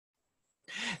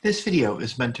This video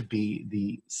is meant to be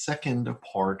the second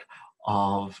part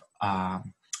of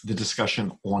the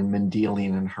discussion on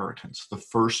Mendelian inheritance. The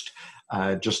first,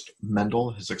 just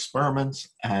Mendel, his experiments,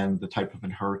 and the type of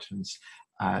inheritance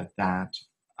that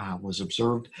was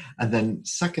observed. And then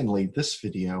secondly, this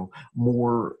video,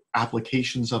 more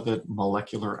applications of it,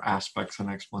 molecular aspects and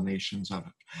explanations of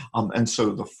it. And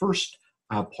so the first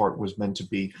part was meant to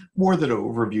be more than an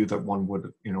overview that one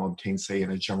would, obtain, say, in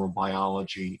a general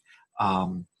biology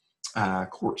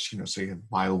course, say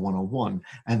Bio 101,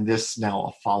 and this now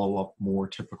a follow-up more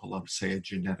typical of, say, a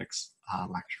genetics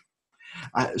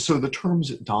lecture. So the terms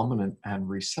dominant and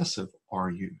recessive are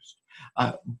used,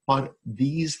 but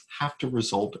these have to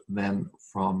result then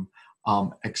from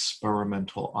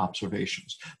experimental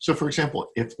observations. So for example,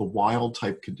 if the wild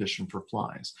type condition for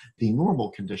flies, the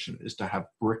normal condition is to have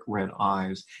brick red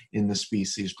eyes in the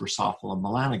species Drosophila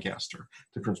melanogaster.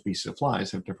 Different species of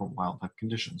flies have different wild type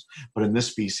conditions. But in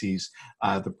this species,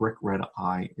 the brick red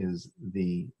eye is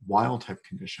the wild type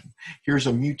condition. Here's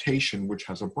a mutation which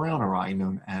has a browner eye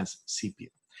known as sepia.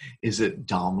 Is it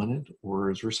dominant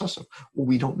or is recessive? Well,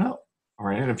 we don't know. All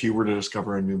right, and if you were to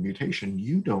discover a new mutation,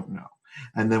 you don't know.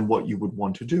 And then what you would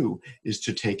want to do is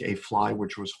to take a fly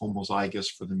which was homozygous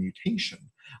for the mutation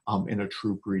in a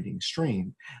true breeding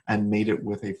strain and mate it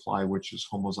with a fly which is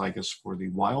homozygous for the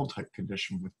wild type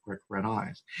condition with brick red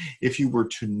eyes. If you were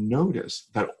to notice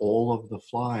that all of the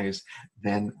flies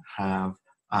then have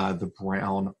the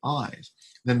brown eyes,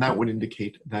 then that would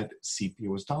indicate that sepia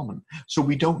was dominant. So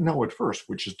we don't know at first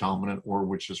which is dominant or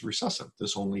which is recessive.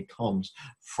 This only comes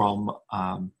from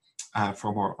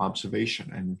our observation.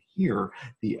 And here,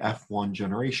 the F1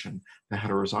 generation, the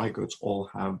heterozygotes all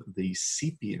have the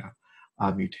sepia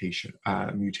mutation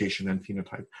and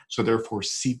phenotype. So therefore,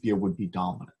 sepia would be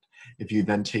dominant. If you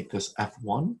then take this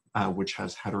F1, which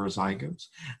has heterozygotes,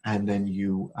 and then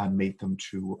you mate them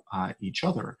to each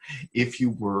other, if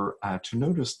you were to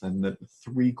notice then that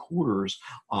 3/4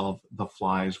 of the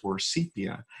flies were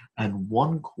sepia and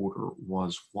 1/4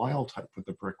 was wild type with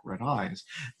the brick red eyes,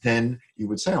 then you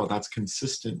would say, oh, that's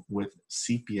consistent with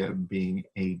sepia being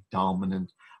a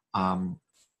dominant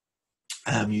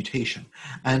mutation.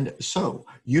 And so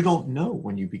you don't know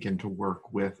when you begin to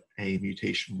work with a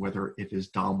mutation whether it is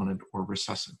dominant or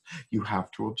recessive. You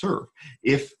have to observe.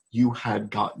 If you had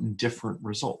gotten different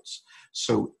results,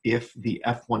 so if the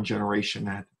F1 generation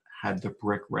had the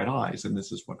brick red eyes, and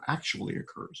this is what actually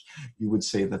occurs, you would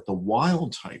say that the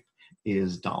wild type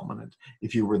is dominant.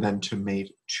 If you were then to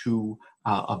mate two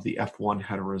of the F1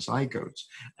 heterozygotes,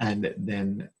 and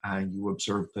then you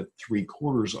observe that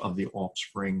 3/4 of the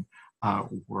offspring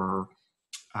were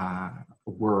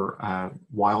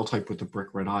wild type with the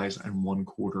brick red eyes and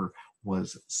 1/4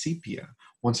 was sepia.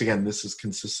 Once again, this is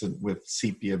consistent with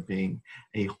sepia being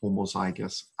a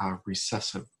homozygous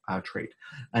recessive trait.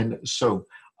 And so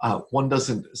one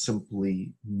doesn't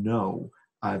simply know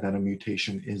that a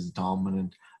mutation is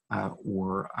dominant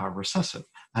or recessive.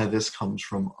 This comes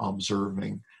from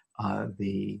observing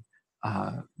the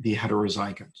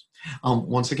heterozygotes.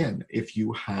 Once again, if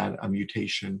you had a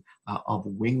mutation of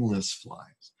wingless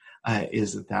flies,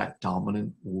 is that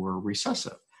dominant or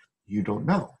recessive? You don't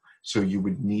know. So you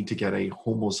would need to get a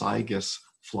homozygous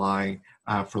fly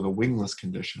for the wingless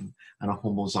condition and a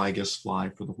homozygous fly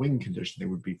for the wing condition. They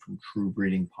would be from true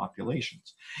breeding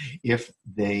populations. If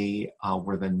they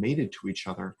were then mated to each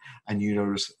other and you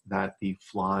notice that the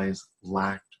flies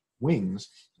lacked wings,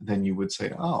 then you would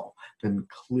say, oh, then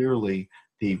clearly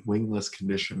the wingless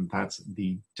condition, that's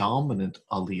the dominant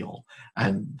allele,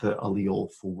 and the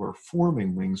allele for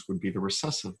forming wings would be the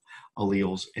recessive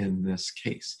alleles in this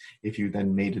case. If you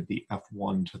then mated the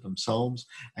F1 to themselves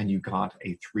and you got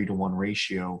a 3-to-1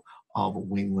 ratio of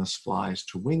wingless flies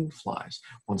to winged flies,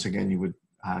 once again, you would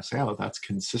say, oh, that's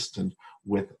consistent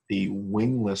with the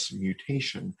wingless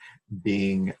mutation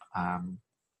being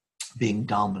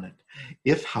dominant.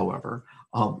 If, however,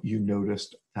 you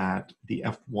noticed that the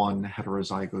F1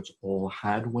 heterozygotes all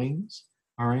had wings,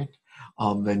 all right,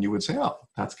 then you would say, oh,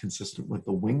 that's consistent with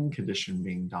the wing condition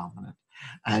being dominant.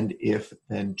 And if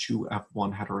then 2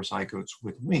 F1 heterozygotes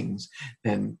with wings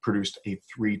then produced a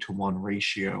 3-to-1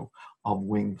 ratio of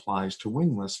winged flies to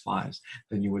wingless flies,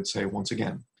 then you would say, once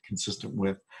again, consistent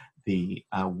with the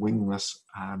wingless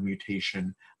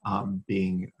mutation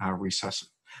being recessive.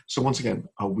 So once again,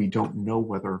 we don't know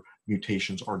whether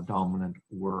mutations are dominant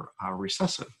or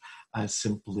recessive.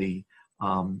 Simply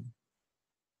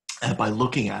by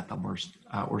looking at them,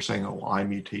 or saying, oh, eye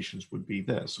mutations would be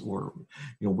this, or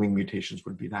wing mutations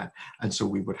would be that, and so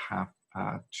we would have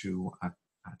to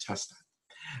test that.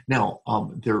 Now,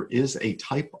 there is a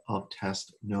type of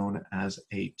test known as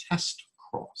a test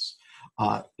cross.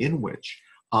 in which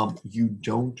you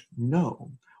don't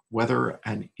know whether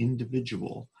an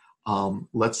individual,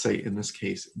 let's say in this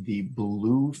case, the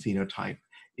blue phenotype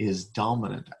is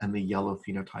dominant and the yellow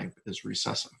phenotype is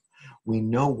recessive. We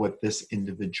know what this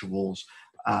individual's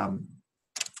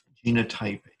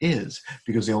genotype is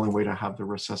because the only way to have the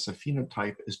recessive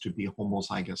phenotype is to be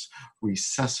homozygous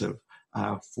recessive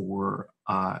for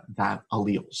that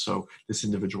allele. So this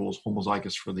individual is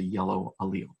homozygous for the yellow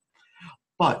allele.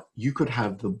 But you could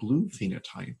have the blue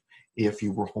phenotype if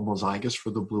you were homozygous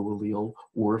for the blue allele,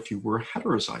 or if you were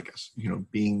heterozygous,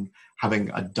 having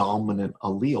a dominant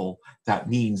allele. That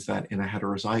means that in a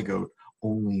heterozygote,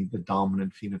 only the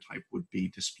dominant phenotype would be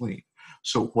displayed.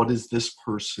 So what is this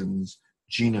person's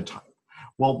genotype?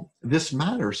 Well, this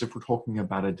matters if we're talking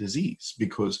about a disease,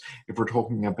 because if we're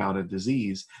talking about a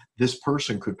disease, this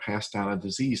person could pass down a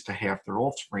disease to half their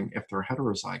offspring if they're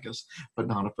heterozygous, but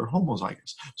not if they're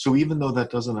homozygous. So even though that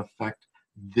doesn't affect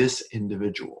this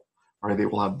individual, right, they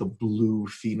will have the blue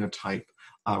phenotype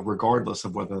regardless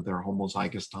of whether they're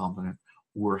homozygous dominant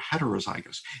or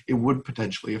heterozygous. It would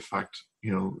potentially affect,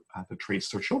 the traits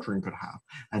their children could have,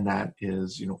 and that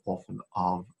is, often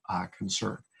of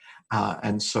concern.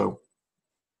 And so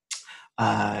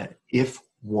if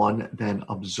one then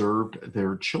observed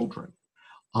their children,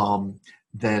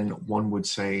 then one would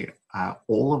say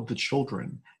all of the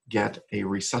children get a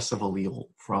recessive allele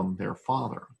from their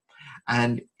father.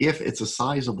 And if it's a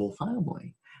sizable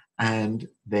family and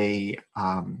they,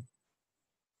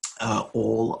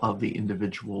 all of the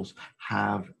individuals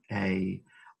have a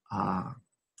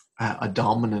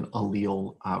dominant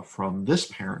allele from this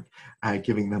parent,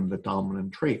 giving them the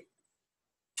dominant trait,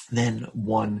 then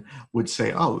one would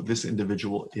say, oh, this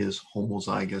individual is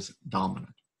homozygous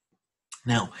dominant.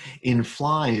 Now, in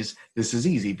flies, this is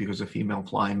easy because a female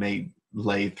fly may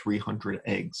lay 300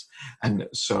 eggs. And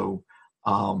so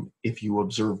if you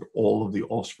observed all of the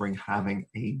offspring having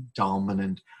a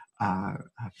dominant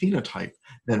phenotype,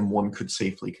 then one could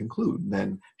safely conclude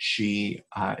then she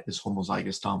is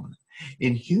homozygous dominant.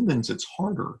 In humans, it's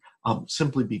harder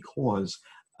simply because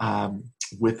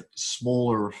with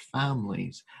smaller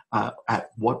families, at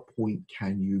what point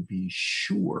can you be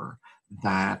sure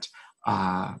that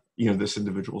this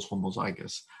individual is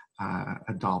homozygous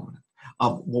dominant?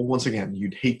 Well, once again,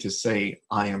 you'd hate to say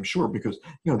I am sure, because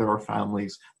there are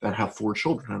families that have 4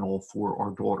 children and all 4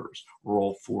 are daughters or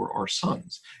all 4 are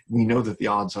sons. We know that the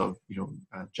odds of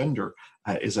gender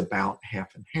is about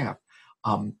half and half.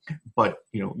 But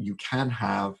you can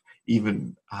have,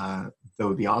 even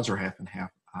though the odds are half and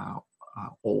half,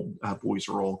 all boys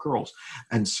or all girls.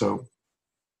 And so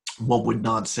one would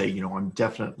not say, I'm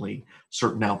definitely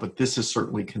certain now, but this is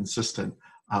certainly consistent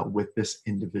with this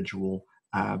individual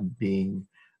being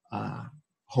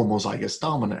homozygous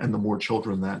dominant, and the more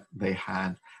children that they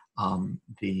had,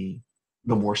 the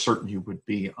more certain you would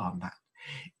be on that.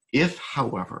 If,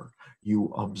 however,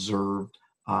 you observed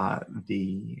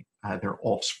their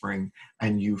offspring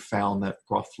and you found that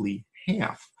roughly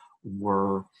half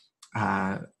were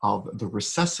of the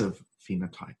recessive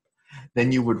phenotype,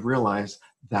 then you would realize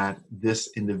that this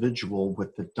individual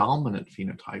with the dominant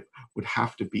phenotype would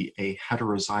have to be a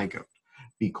heterozygote,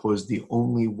 because the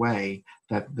only way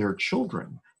that their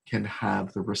children can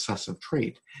have the recessive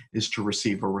trait is to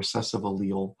receive a recessive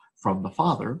allele from the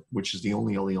father, which is the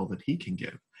only allele that he can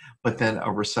give, but then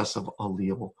a recessive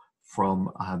allele from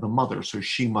the mother. So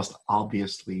she must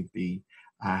obviously be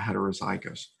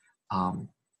heterozygous.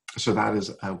 So that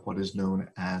is what is known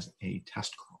as a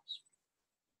test cross.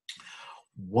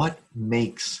 What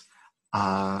makes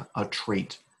a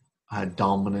trait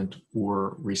dominant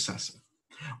or recessive?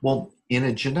 Well, in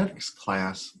a genetics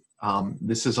class,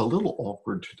 this is a little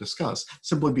awkward to discuss,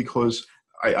 simply because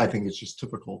I think it's just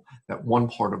typical that one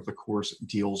part of the course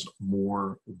deals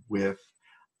more with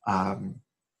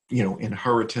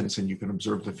inheritance, and you can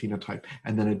observe the phenotype,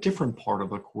 and then a different part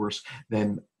of the course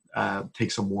then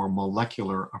takes a more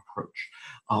molecular approach.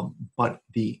 But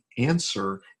the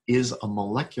answer is a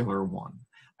molecular one.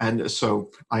 And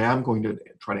so I am going to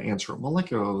try to answer it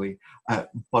molecularly,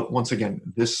 but once again,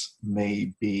 this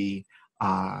may be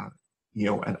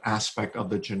an aspect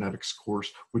of the genetics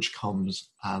course which comes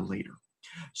later.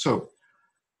 So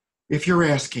if you're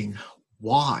asking,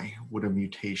 why would a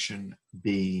mutation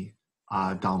be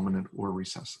dominant or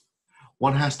recessive?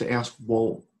 One has to ask,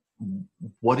 well,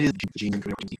 what is the gene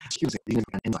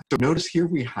enzyme? So notice here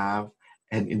we have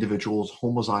an individual is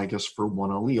homozygous for one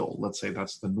allele. Let's say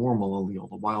that's the normal allele,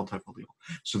 the wild type allele.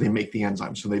 So they make the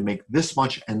enzyme. So they make this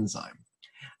much enzyme,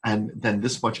 and then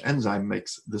this much enzyme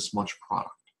makes this much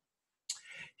product.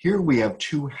 Here we have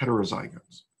 2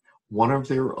 heterozygotes. One of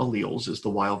their alleles is the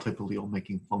wild type allele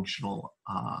making functional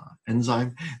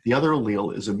enzyme. The other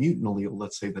allele is a mutant allele.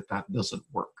 Let's say that that doesn't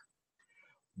work.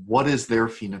 What is their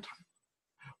phenotype?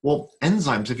 Well,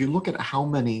 enzymes, if you look at how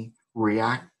many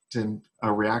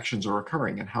reactions are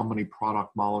occurring and how many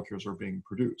product molecules are being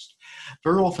produced,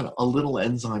 very often a little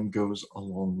enzyme goes a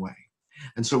long way.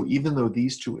 And so even though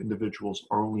these two individuals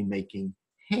are only making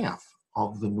half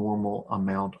of the normal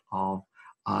amount of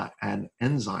an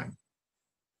enzyme,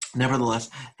 nevertheless,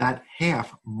 that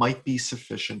half might be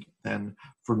sufficient then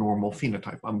for normal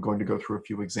phenotype. I'm going to go through a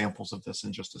few examples of this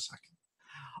in just a second.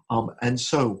 And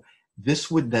so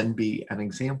this would then be an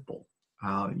example,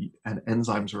 and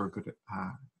enzymes are a good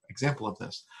example of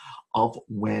this, of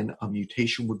when a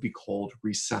mutation would be called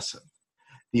recessive.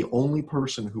 The only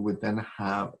person who would then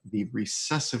have the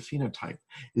recessive phenotype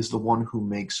is the one who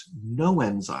makes no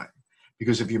enzyme.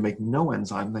 Because if you make no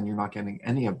enzyme, then you're not getting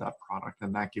any of that product,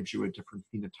 and that gives you a different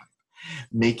phenotype.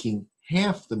 Making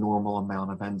half the normal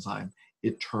amount of enzyme,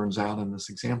 it turns out in this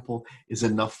example, is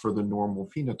enough for the normal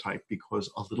phenotype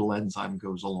because a little enzyme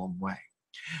goes a long way.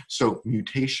 So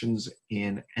mutations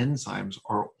in enzymes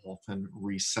are often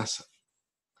recessive.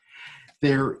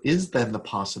 There is then the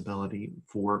possibility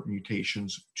for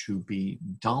mutations to be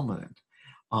dominant.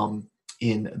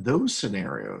 In those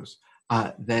scenarios,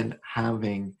 then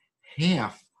having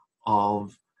half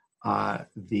of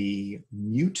the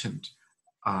mutant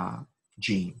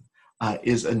gene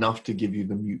is enough to give you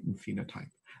the mutant phenotype.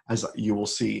 As you will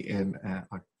see in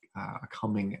a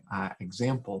coming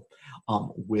example,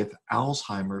 with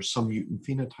Alzheimer's, some mutant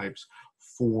phenotypes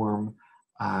form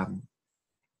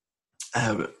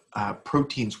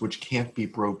proteins which can't be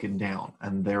broken down,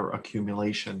 and their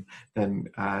accumulation then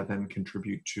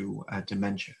contribute to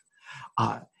dementia.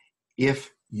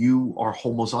 If you are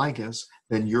homozygous,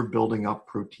 then you're building up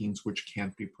proteins which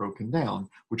can't be broken down,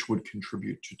 which would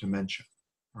contribute to dementia,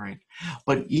 right?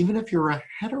 But even if you're a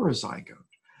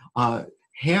heterozygote,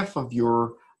 half of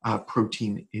your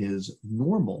protein is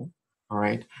normal, all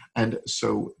right? And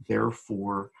so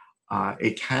therefore,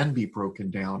 it can be broken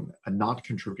down and not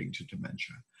contributing to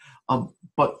dementia.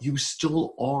 But you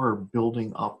still are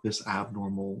building up this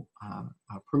abnormal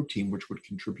protein, which would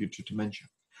contribute to dementia.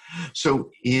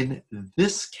 So in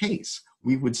this case,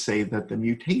 we would say that the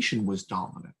mutation was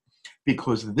dominant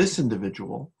because this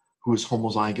individual who is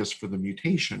homozygous for the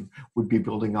mutation would be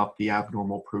building up the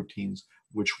abnormal proteins,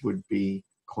 which would be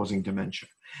causing dementia.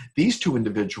 These two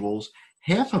individuals,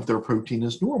 half of their protein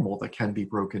is normal that can be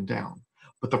broken down.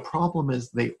 But the problem is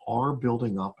they are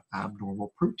building up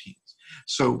abnormal proteins.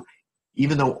 So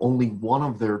even though only one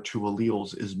of their two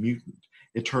alleles is mutant,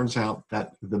 it turns out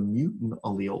that the mutant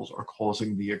alleles are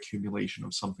causing the accumulation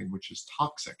of something which is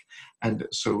toxic. And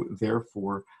so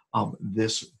therefore,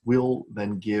 this will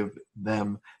then give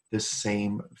them the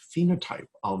same phenotype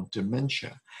of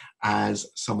dementia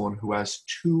as someone who has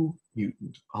two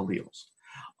mutant alleles.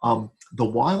 The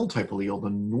wild type allele, the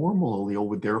normal allele,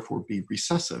 would therefore be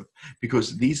recessive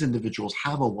because these individuals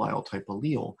have a wild type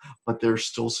allele, but they're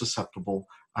still susceptible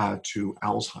to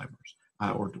Alzheimer's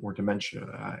or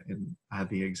dementia in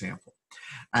the example.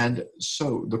 And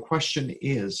so the question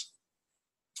is,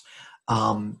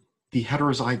 the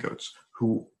heterozygotes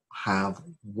who have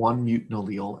one mutant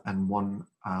allele and one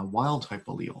wild type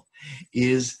allele,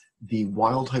 is the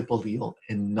wild type allele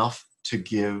enough to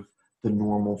give the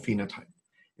normal phenotype?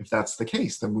 If that's the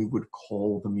case, then we would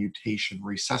call the mutation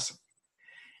recessive.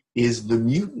 Is the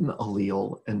mutant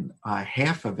allele and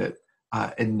half of it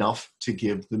enough to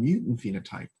give the mutant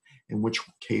phenotype? In which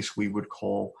case we would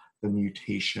call the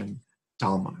mutation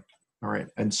dominant. All right,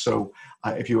 and so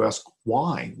if you ask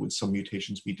why would some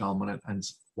mutations be dominant and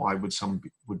why would some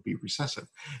would be recessive,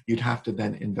 you'd have to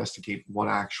then investigate what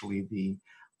actually the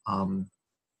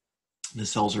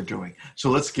cells are doing.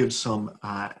 So let's give some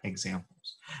examples.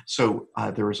 So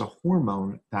there is a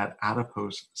hormone that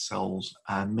adipose cells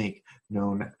make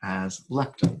known as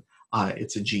leptin.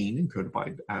 It's a gene encoded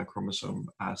by chromosome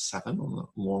 7 on the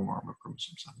long arm of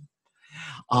chromosome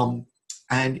 7.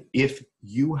 And if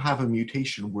you have a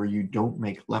mutation where you don't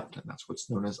make leptin, that's what's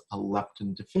known as a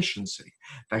leptin deficiency.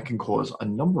 That can cause a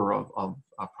number of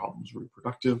problems,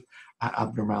 reproductive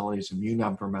abnormalities, immune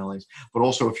abnormalities, but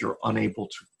also if you're unable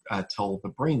to tell the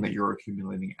brain that you're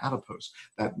accumulating adipose,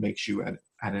 that makes you at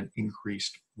an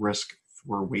increased risk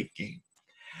for weight gain.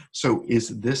 So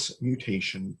is this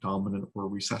mutation dominant or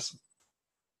recessive?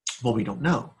 Well, we don't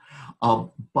know,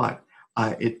 but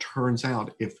it turns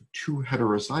out if two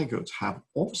heterozygotes have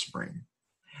offspring,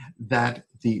 that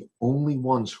the only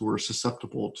ones who are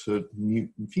susceptible to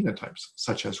mutant phenotypes,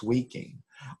 such as weight gain,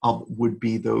 would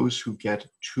be those who get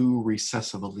two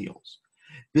recessive alleles.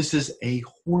 This is a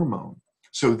hormone.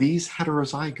 So these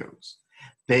heterozygotes,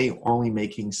 they are only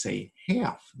making, say,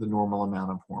 half the normal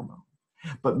amount of hormone.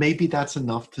 But maybe that's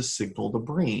enough to signal the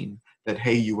brain that,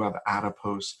 hey, you have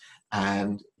adipose,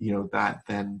 and that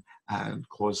then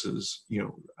causes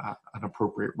an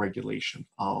appropriate regulation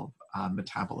of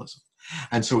metabolism.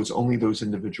 And so it's only those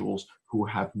individuals who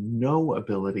have no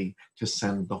ability to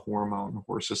send the hormone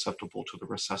who are susceptible to the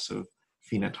recessive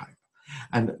phenotype.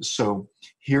 And so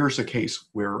here's a case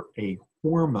where a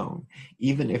hormone,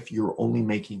 even if you're only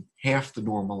making half the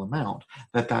normal amount,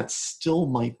 that still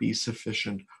might be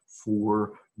sufficient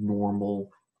for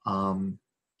normal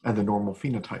and the normal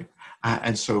phenotype.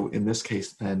 And so in this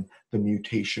case, then the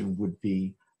mutation would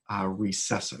be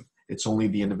recessive. It's only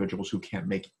the individuals who can't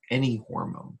make any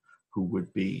hormone who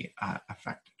would be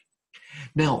affected.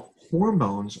 Now,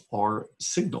 hormones are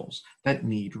signals that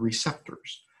need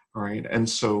receptors, all right? And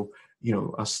so,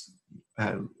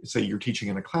 say you're teaching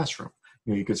in a classroom,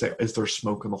 you could say, is there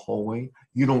smoke in the hallway?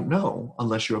 You don't know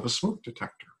unless you have a smoke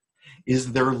detector.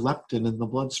 Is there leptin in the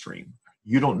bloodstream?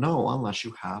 You don't know unless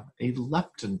you have a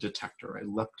leptin detector, a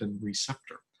leptin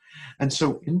receptor. And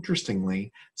so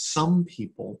interestingly, some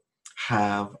people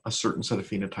have a certain set of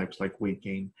phenotypes like weight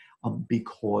gain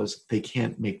because they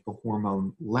can't make the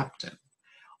hormone leptin.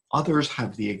 Others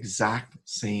have the exact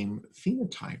same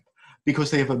phenotype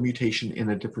because they have a mutation in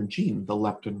a different gene, the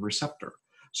leptin receptor.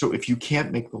 So if you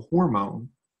can't make the hormone,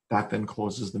 that then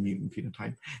causes the mutant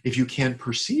phenotype. If you can't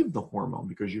perceive the hormone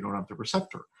because you don't have the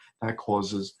receptor, that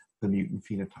causes the mutant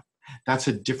phenotype. That's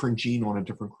a different gene on a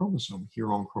different chromosome,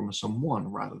 here on chromosome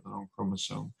 1 rather than on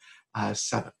chromosome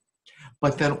 7.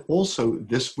 But then also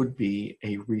this would be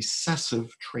a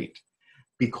recessive trait,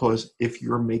 because if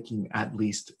you're making at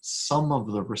least some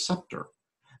of the receptor,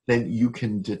 then you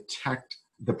can detect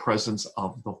the presence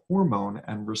of the hormone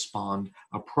and respond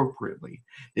appropriately.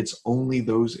 It's only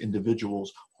those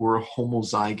individuals who are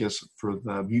homozygous for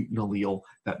the mutant allele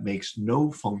that makes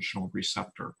no functional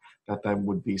receptor that then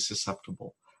would be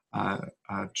susceptible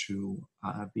to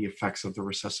the effects of the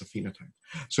recessive phenotype.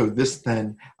 So this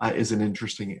then is an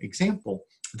interesting example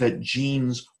that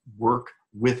genes work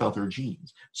with other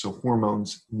genes. So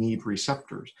hormones need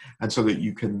receptors. And so that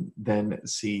you can then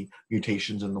see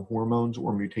mutations in the hormones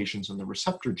or mutations in the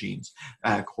receptor genes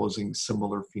causing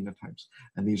similar phenotypes.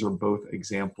 And these are both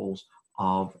examples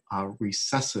of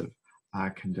recessive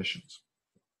conditions.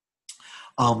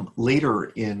 Later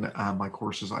in my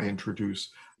courses, I introduce,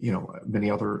 many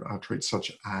other traits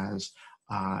such as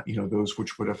those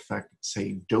which would affect,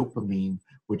 say, dopamine,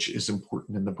 which is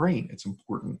important in the brain. It's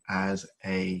important as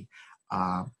a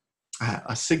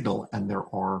signal, and there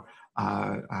are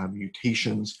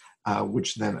mutations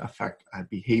which then affect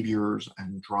behaviors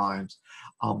and drives.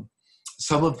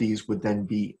 Some of these would then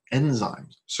be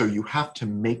enzymes. So you have to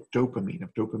make dopamine.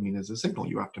 If dopamine is a signal,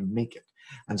 you have to make it.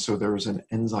 And so there is an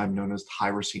enzyme known as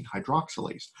tyrosine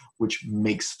hydroxylase, which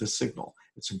makes the signal.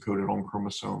 It's encoded on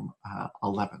chromosome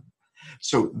 11.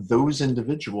 So those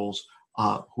individuals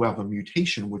who have a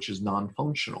mutation which is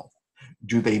non-functional,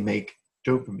 do they make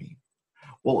dopamine?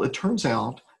 Well, it turns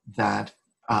out that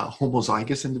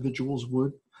homozygous individuals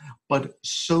would, but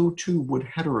so too would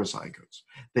heterozygotes.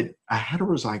 That a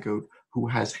heterozygote who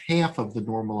has half of the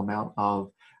normal amount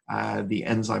of the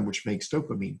enzyme which makes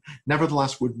dopamine,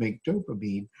 nevertheless would make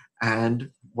dopamine. And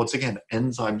once again,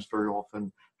 enzymes very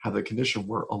often have a condition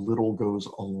where a little goes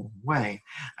a long way,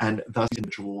 and thus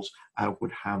individuals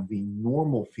would have the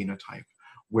normal phenotype,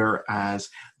 whereas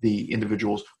the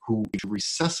individuals who have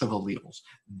recessive alleles,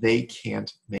 they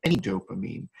can't make any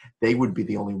dopamine. They would be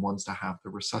the only ones to have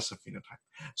the recessive phenotype.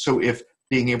 So if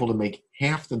being able to make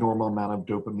half the normal amount of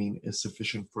dopamine is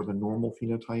sufficient for the normal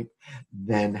phenotype,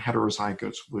 then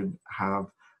heterozygotes would have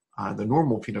the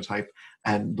normal phenotype,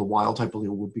 and the wild type allele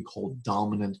would be called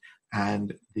dominant,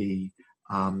 and the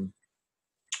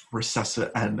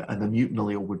recessive and the mutant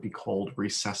allele would be called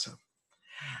recessive.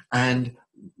 And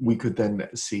we could then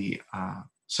see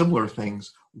similar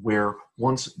things where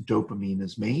once dopamine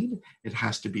is made, it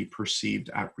has to be perceived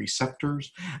at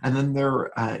receptors, and then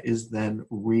there is then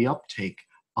reuptake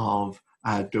of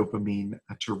dopamine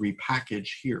to repackage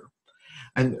here.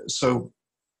 And so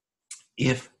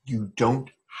if you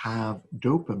don't have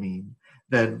dopamine,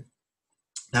 then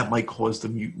that might cause the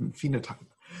mutant phenotype.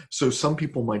 So some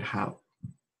people might have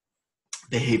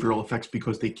behavioral effects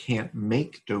because they can't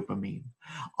make dopamine.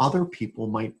 Other people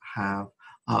might have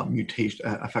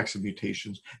effects of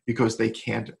mutations because they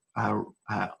can't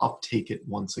uptake it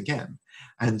once again.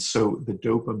 And so the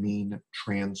dopamine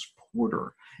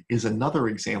transporter is another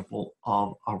example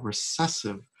of a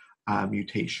recessive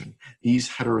mutation. These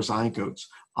heterozygotes,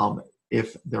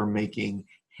 if they're making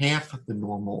half the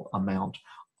normal amount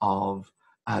of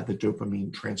the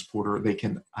dopamine transporter, they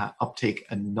can uptake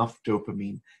enough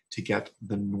dopamine to get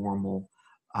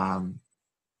um,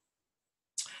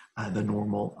 the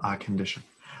normal condition.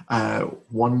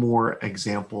 One more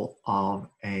example of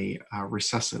a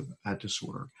recessive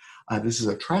disorder. This is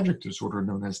a tragic disorder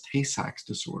known as Tay-Sachs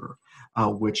disorder,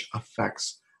 which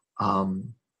affects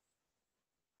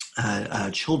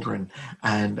children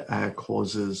and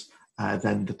causes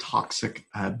then the toxic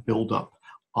buildup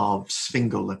of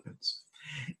sphingolipids.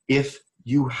 If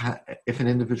if an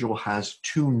individual has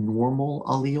two normal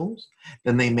alleles,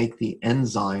 then they make the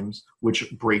enzymes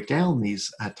which break down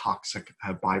these toxic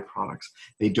byproducts.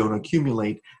 They don't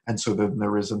accumulate, and so then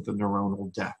there isn't the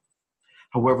neuronal death.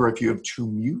 However, if you have two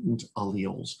mutant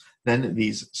alleles, then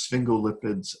these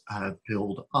sphingolipids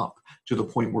build up to the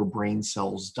point where brain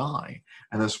cells die,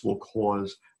 and this will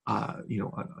cause a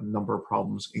number of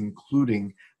problems,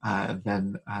 including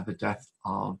then the death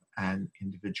of an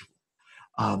individual.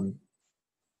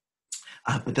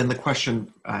 But then the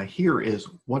question here is,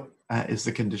 what is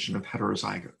the condition of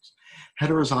heterozygotes?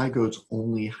 Heterozygotes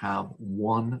only have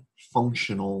one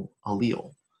functional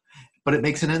allele, but it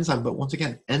makes an enzyme. But once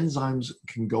again, enzymes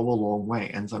can go a long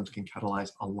way. Enzymes can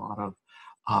catalyze a lot of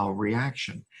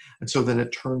reaction. And so then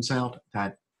it turns out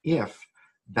that if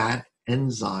that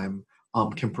enzyme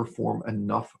can perform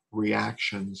enough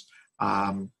reactions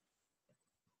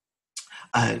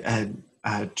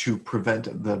to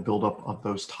prevent the buildup of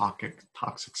those toxic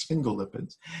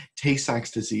sphingolipids,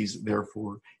 Tay-Sachs disease,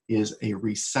 therefore, is a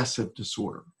recessive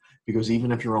disorder, because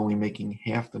even if you're only making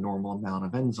half the normal amount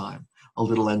of enzyme, a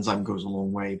little enzyme goes a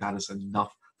long way. That is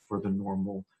enough for the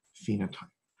normal phenotype.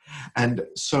 And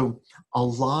so a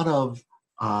lot of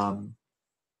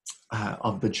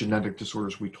the genetic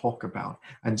disorders we talk about,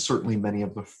 and certainly many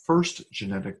of the first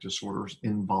genetic disorders,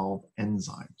 involve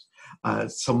enzymes.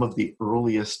 Some of the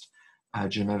earliest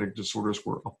genetic disorders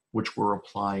which were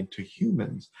applied to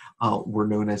humans were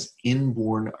known as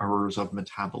inborn errors of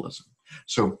metabolism.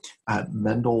 So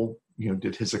Mendel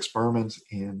did his experiments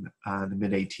in the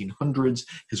mid-1800s.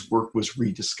 His work was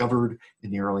rediscovered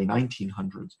in the early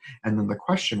 1900s. And then the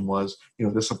question was,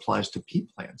 this applies to pea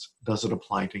plants. Does it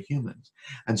apply to humans?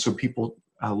 And so people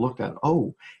looked at,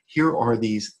 here are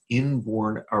these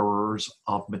inborn errors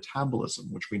of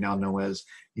metabolism, which we now know as,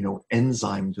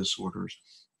 enzyme disorders,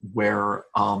 where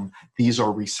these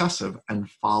are recessive and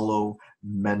follow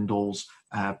Mendel's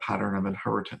pattern of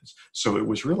inheritance. So it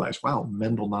was realized, wow,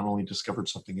 Mendel not only discovered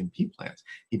something in pea plants,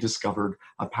 he discovered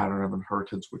a pattern of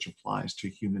inheritance which applies to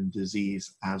human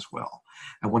disease as well.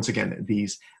 And once again,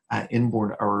 these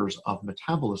inborn errors of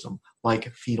metabolism,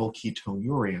 like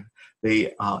phenylketonuria,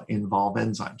 they involve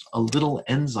enzymes. A little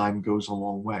enzyme goes a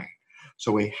long way.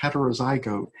 So a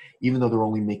heterozygote, even though they're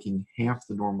only making half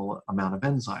the normal amount of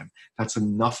enzyme, that's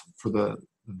enough for the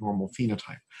normal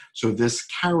phenotype. So this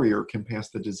carrier can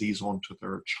pass the disease on to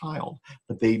their child,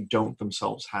 but they don't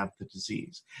themselves have the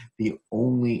disease. The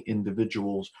only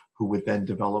individuals who would then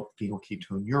develop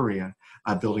phenylketonuria,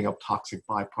 building up toxic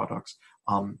byproducts,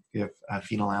 if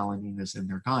phenylalanine is in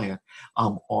their diet,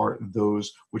 are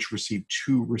those which receive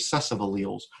two recessive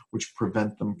alleles, which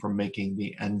prevent them from making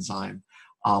the enzyme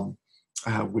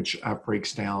which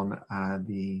breaks down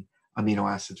the amino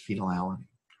acid phenylalanine.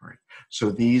 Right.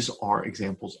 So these are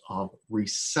examples of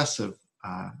recessive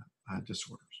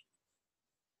disorders.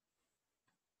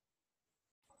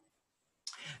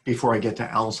 Before I get to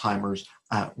Alzheimer's,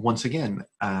 once again,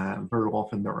 very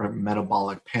often there are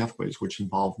metabolic pathways which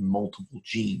involve multiple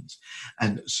genes.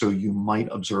 And so you might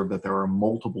observe that there are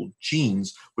multiple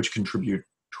genes which contribute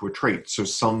to a trait. So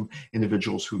some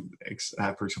individuals who,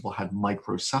 for example, had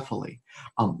microcephaly,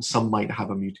 some might have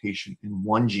a mutation in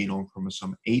one gene on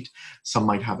chromosome 8, some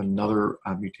might have another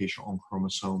mutation on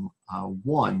chromosome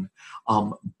 1,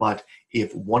 but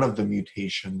if one of the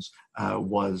mutations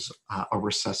was a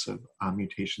recessive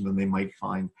mutation, then they might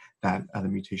find that the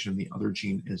mutation in the other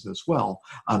gene is as well,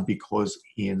 because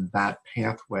in that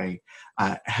pathway,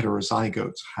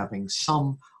 heterozygotes having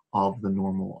some of the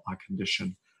normal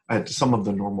condition, some of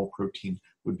the normal protein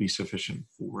would be sufficient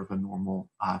for the normal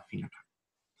phenotype.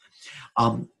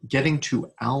 Getting to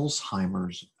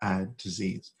Alzheimer's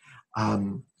disease,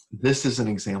 this is an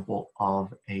example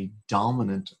of a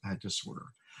dominant disorder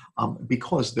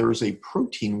because there is a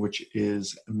protein which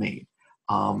is made.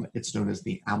 It's known as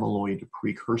the amyloid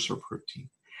precursor protein.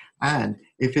 And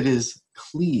if it is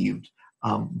cleaved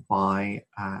by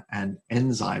an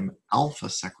enzyme, alpha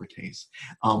secretase,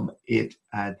 it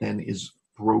then is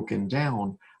broken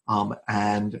down,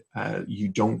 and you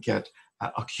don't get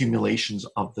accumulations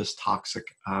of this toxic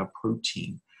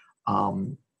protein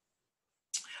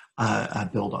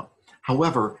buildup.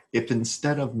 However, if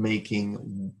instead of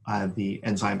making the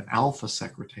enzyme alpha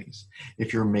secretase,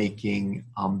 if you're making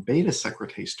beta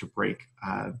secretase to break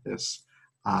this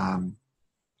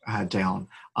down,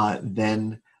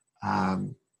 then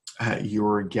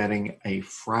you're getting a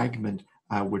fragment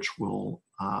which will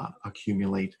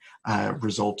accumulate,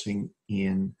 resulting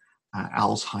in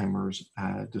Alzheimer's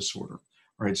disorder.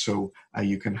 Right, so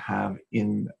you can have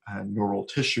in neural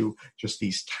tissue just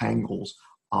these tangles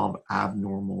of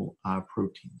abnormal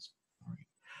proteins. All right.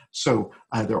 So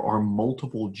there are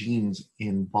multiple genes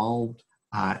involved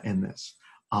in this.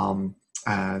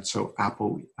 So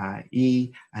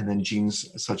ApoE, and then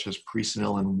genes such as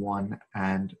presenilin 1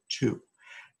 and 2.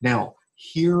 Now,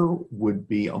 here would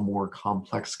be a more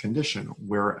complex condition,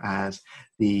 whereas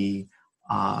the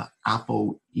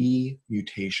ApoE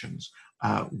mutations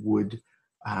would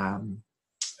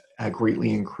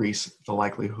greatly increase the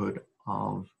likelihood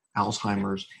of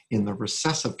Alzheimer's in the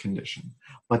recessive condition,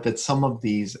 but that some of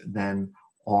these then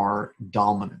are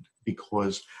dominant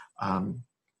because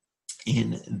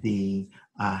in the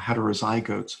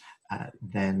heterozygotes,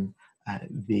 then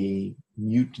the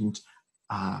mutant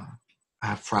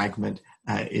fragment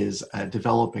is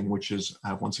developing, which is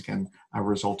once again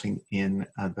resulting in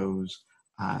those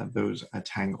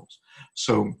tangles.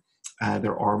 So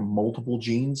there are multiple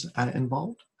genes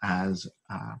involved, as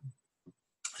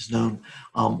is known,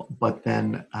 but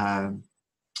then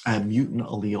mutant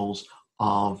alleles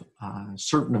of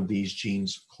certain of these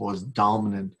genes cause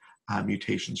dominant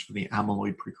mutations for the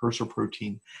amyloid precursor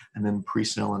protein, and then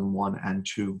presenilin 1 and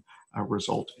 2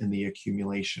 result in the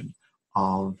accumulation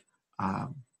of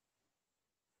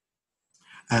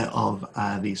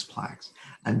these plaques.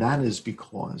 And that is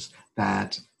because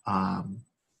that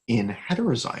in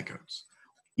heterozygotes,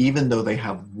 even though they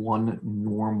have one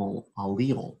normal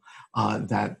allele,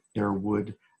 that there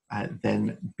would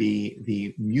then be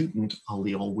the mutant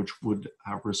allele, which would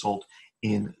result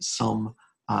in some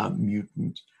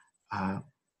mutant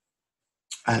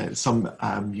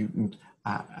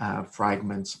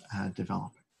fragments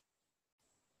developing.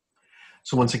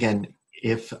 So once again,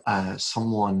 if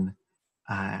someone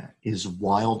is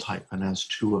wild type and has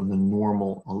two of the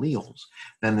normal alleles,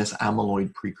 then this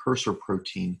amyloid precursor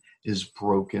protein is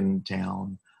broken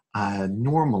down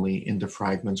normally into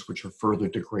fragments which are further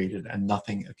degraded and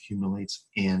nothing accumulates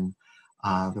in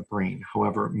the brain.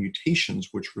 However, mutations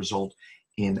which result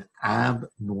in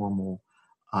abnormal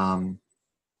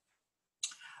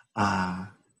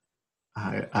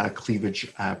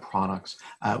cleavage products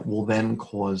will then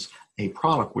cause a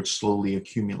product which slowly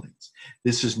accumulates.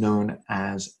 This is known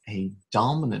as a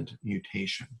dominant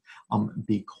mutation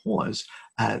because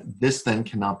this then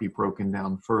cannot be broken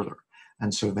down further.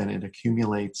 And so then it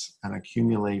accumulates and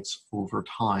accumulates over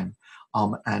time.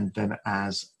 And then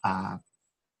as a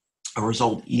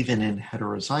result, even in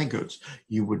heterozygotes,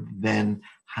 you would then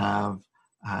have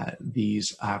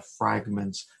these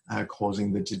fragments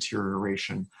causing the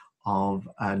deterioration of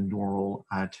neural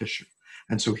tissue.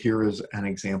 And so here is an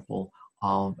example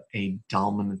of a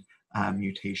dominant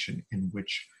mutation in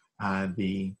which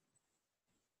the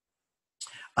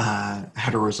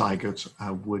heterozygotes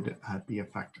would be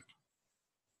affected.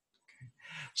 Okay.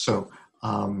 So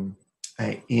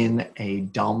in a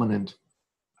dominant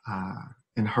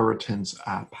inheritance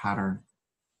pattern,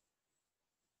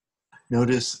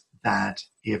 notice that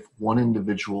if one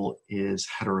individual is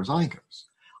heterozygous,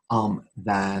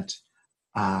 that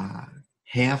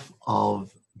half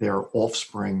of their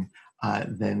offspring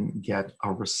then get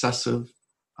a recessive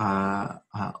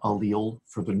allele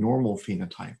for the normal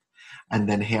phenotype, and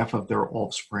then half of their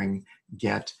offspring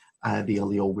get the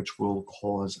allele which will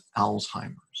cause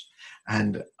Alzheimer's.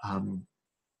 And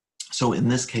so in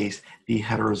this case, the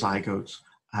heterozygotes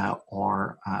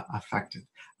are affected.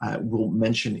 We'll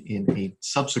mention in a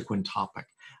subsequent topic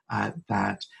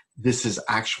that this is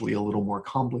actually a little more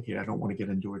complicated. I don't want to get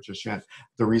into it just yet.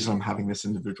 The reason I'm having this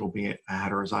individual be a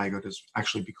heterozygote is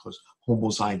actually because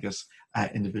homozygous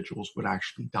individuals would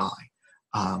actually die.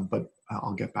 But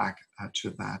I'll get back to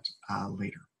that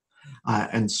later.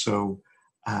 And so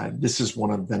this is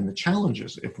one of then the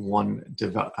challenges if one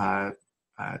develops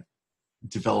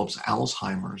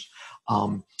Alzheimer's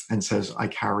and says, I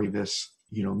carry this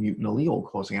mutant allele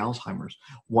causing Alzheimer's.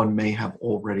 One may have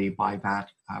already by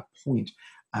that point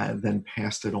then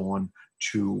passed it on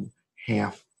to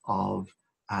half of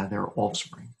their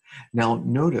offspring. Now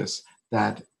notice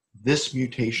that this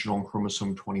mutation on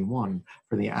chromosome 21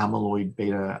 for the amyloid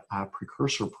beta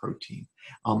precursor protein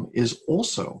is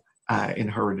also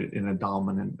inherited in a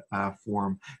dominant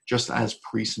form, just as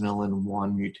presenilin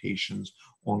 1 mutations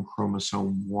on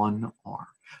chromosome 1 are.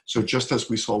 So just as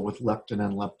we saw with leptin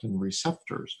and leptin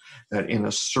receptors, that in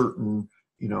a certain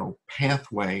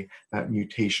pathway, that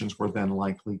mutations were then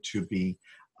likely to be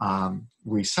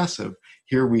recessive.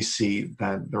 Here we see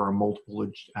that there are multiple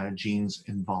genes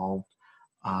involved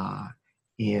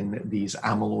in these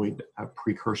amyloid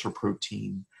precursor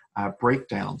protein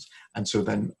breakdowns, and so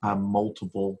then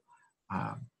multiple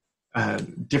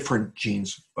different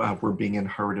genes were being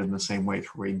inherited in the same way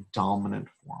through a dominant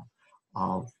form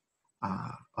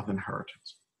of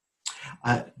inheritance.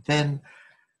 Then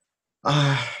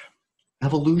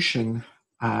evolution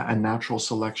and natural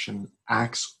selection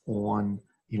acts on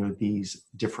these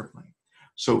differently.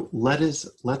 So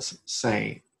let's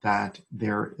say that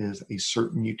there is a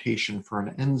certain mutation for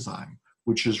an enzyme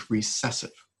which is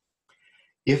recessive.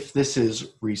 If this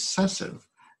is recessive,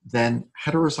 then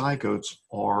heterozygotes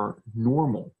are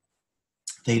normal.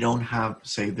 They don't have,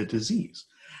 say, the disease.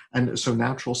 And so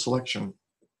natural selection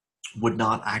would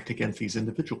not act against these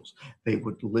individuals. They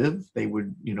would live, they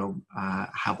would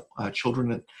have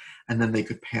children, and then they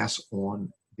could pass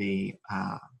on the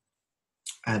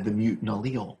mutant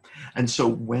allele. And so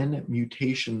when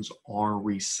mutations are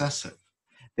recessive,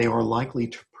 they are likely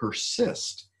to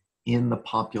persist in the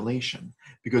population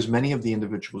because many of the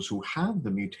individuals who have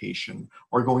the mutation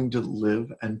are going to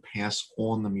live and pass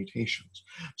on the mutations.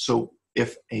 So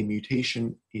if a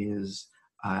mutation is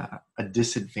a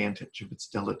disadvantage, if it's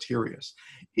deleterious,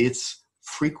 its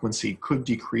frequency could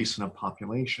decrease in a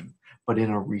population, but in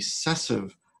a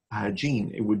recessive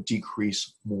gene, it would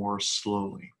decrease more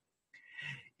slowly.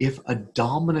 If a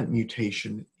dominant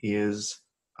mutation is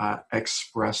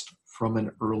expressed from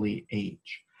an early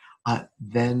age,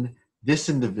 then this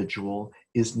individual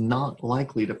is not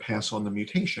likely to pass on the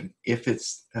mutation if it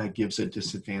gives a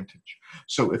disadvantage.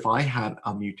 So if I had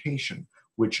a mutation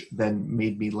which then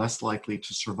made me less likely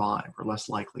to survive or less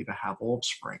likely to have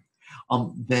offspring,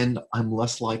 then I'm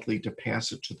less likely to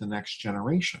pass it to the next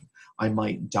generation. I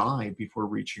might die before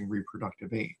reaching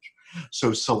reproductive age.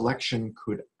 So selection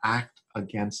could act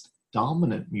against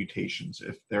dominant mutations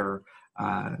if they're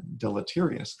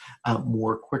deleterious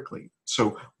more quickly.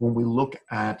 So when we look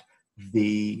at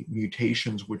the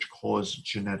mutations which cause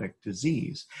genetic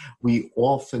disease, we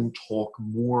often talk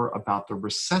more about the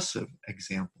recessive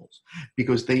examples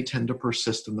because they tend to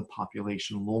persist in the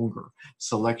population longer.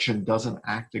 Selection doesn't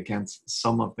act against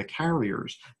some of the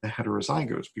carriers, the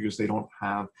heterozygotes, because they don't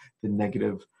have the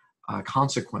negative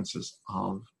consequences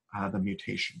of the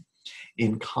mutation.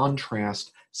 In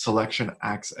contrast, selection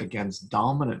acts against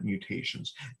dominant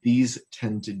mutations. These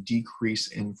tend to decrease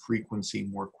in frequency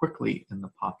more quickly in the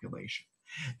population.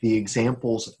 The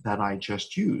examples that I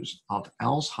just used of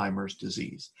Alzheimer's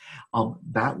disease,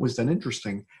 that was then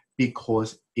interesting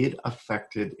because it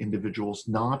affected individuals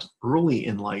not early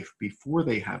in life before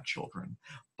they have children,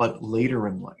 but later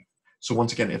in life. So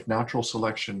once again, if natural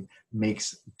selection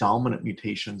makes dominant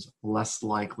mutations less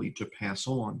likely to pass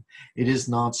on, it is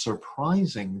not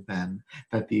surprising then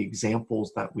that the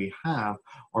examples that we have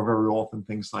are very often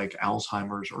things like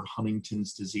Alzheimer's or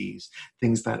Huntington's disease,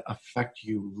 things that affect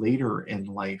you later in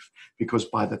life, because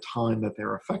by the time that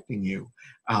they're affecting you,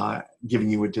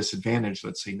 giving you a disadvantage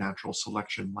that, say, natural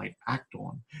selection might act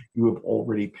on, you have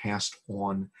already passed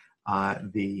on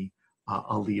the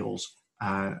alleles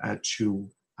to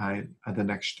the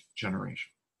next generation.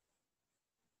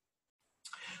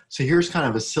 So here's kind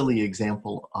of a silly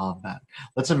example of that.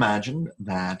 Let's imagine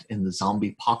that in the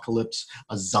zombie apocalypse,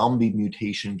 a zombie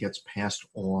mutation gets passed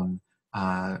on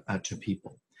to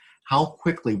people. How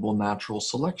quickly will natural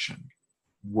selection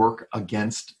work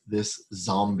against this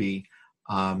zombie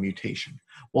mutation?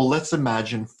 Well, let's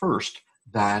imagine first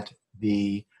that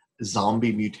the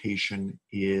zombie mutation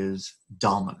is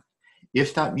dominant.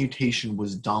 If that mutation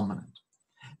was dominant,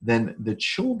 then the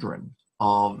children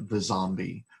of the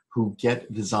zombie who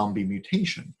get the zombie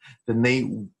mutation, then they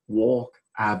walk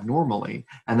abnormally,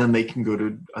 and then they can go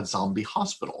to a zombie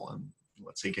hospital and,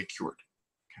 let's say, get cured.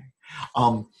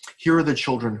 Okay. Here are the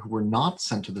children who were not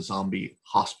sent to the zombie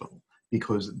hospital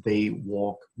because they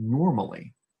walk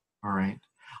normally. All right.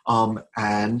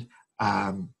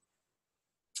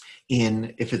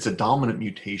 If it's a dominant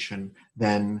mutation,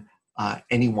 then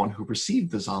anyone who received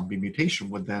the zombie mutation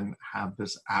would then have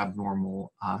this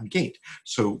abnormal gait.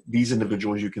 So these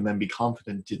individuals, you can then be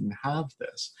confident, didn't have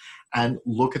this. And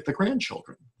look at the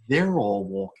grandchildren. They're all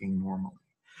walking normally.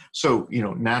 So,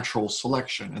 natural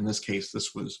selection, in this case,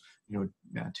 this was,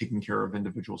 taking care of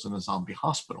individuals in a zombie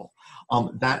hospital,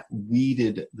 that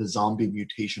weeded the zombie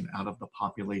mutation out of the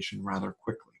population rather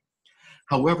quickly.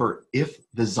 However, if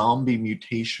the zombie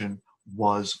mutation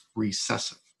was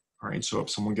recessive, all right, so if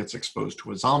someone gets exposed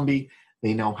to a zombie,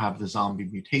 they now have the zombie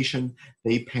mutation.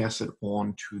 They pass it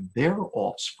on to their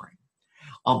offspring.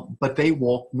 But they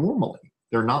walk normally.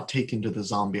 They're not taken to the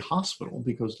zombie hospital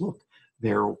because, look,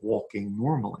 they're walking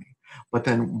normally. But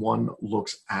then one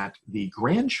looks at the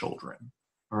grandchildren,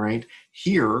 all right?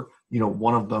 Here,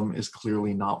 one of them is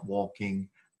clearly not walking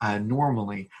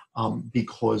normally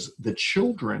because the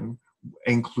children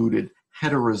included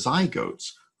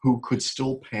heterozygotes who could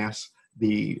still pass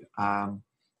the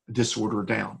disorder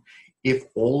down. If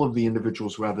all of the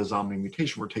individuals who have the zombie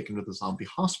mutation were taken to the zombie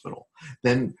hospital,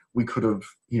 then we could have,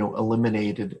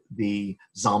 eliminated the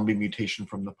zombie mutation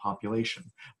from the population.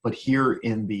 But here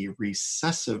in the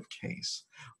recessive case,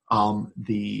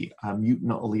 the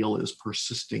mutant allele is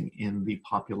persisting in the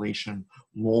population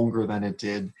longer than it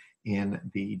did in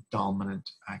the dominant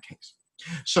case.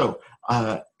 So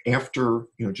after,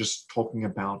 just talking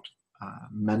about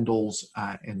Mendel's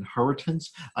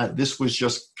inheritance. This was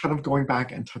just kind of going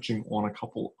back and touching on a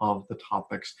couple of the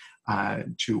topics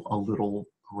to a little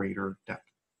greater depth.